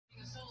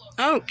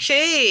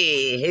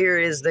Okay, here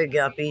is the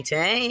guppy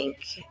tank.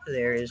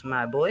 There is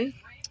my boy.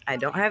 I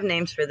don't have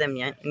names for them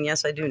yet. And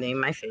yes, I do name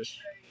my fish.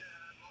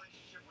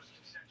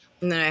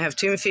 And then I have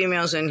 2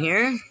 females in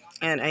here.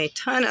 And a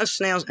ton of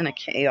snails and a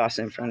chaos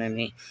in front of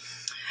me.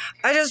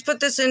 I just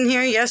put this in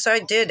here. Yes, I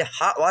did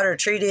hot water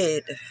treat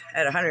it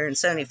at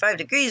 175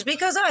 degrees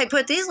because I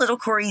put these little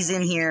cories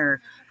in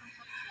here.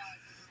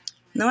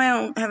 No, I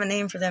don't have a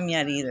name for them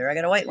yet either. I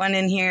got a white one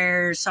in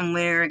here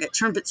somewhere. I got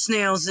trumpet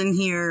snails in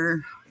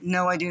here.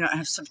 No, I do not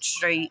have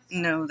substrate.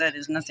 No, that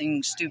is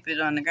nothing stupid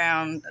on the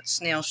ground. That's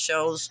snail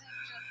shells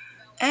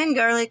and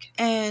garlic.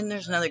 And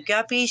there's another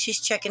guppy. She's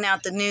checking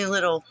out the new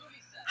little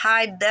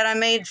hide that I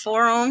made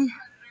for them.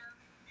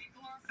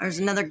 There's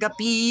another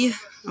guppy.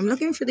 I'm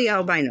looking for the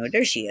albino.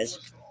 There she is.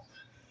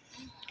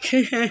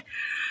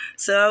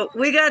 So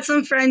we got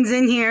some friends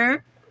in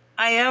here.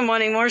 I am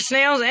wanting more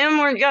snails and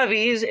more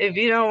guppies. If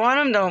you don't want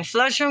them, don't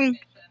flush them.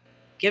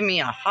 Give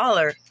me a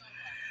holler.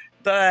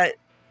 But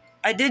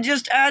I did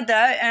just add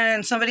that,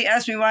 and somebody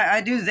asked me why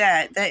I do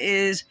that. That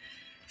is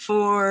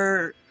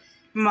for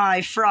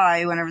my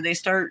fry whenever they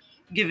start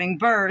giving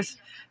birth.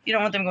 You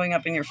don't want them going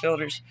up in your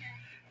filters.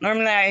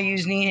 Normally I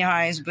use knee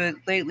highs, but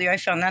lately I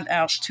found that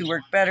out to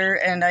work better,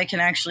 and I can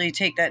actually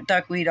take that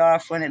duckweed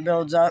off when it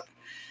builds up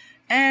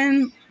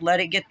and let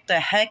it get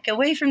the heck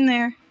away from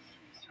there.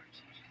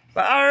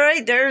 But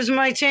alright, there's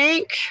my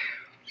tank.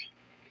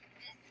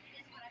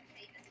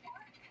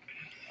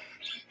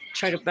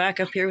 Try to back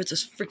up here with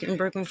this freaking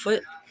broken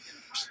foot.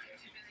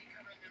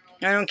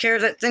 I don't care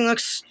if that thing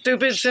looks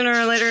stupid sooner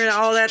or later, and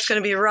all that's going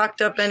to be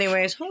rocked up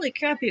anyways. Holy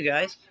crap, you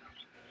guys.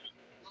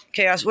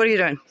 Chaos, what are you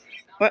doing?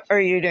 What are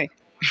you doing?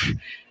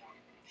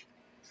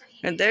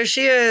 And there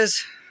she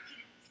is.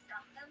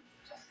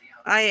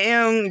 I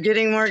am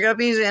getting more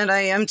guppies, and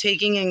I am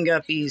taking in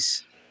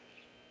guppies.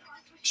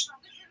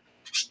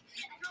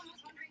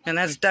 And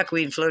that's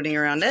duckweed floating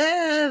around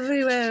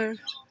everywhere.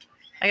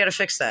 I gotta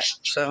fix that,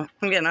 so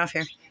I'm getting off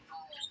here.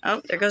 Oh,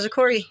 there goes a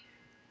cory.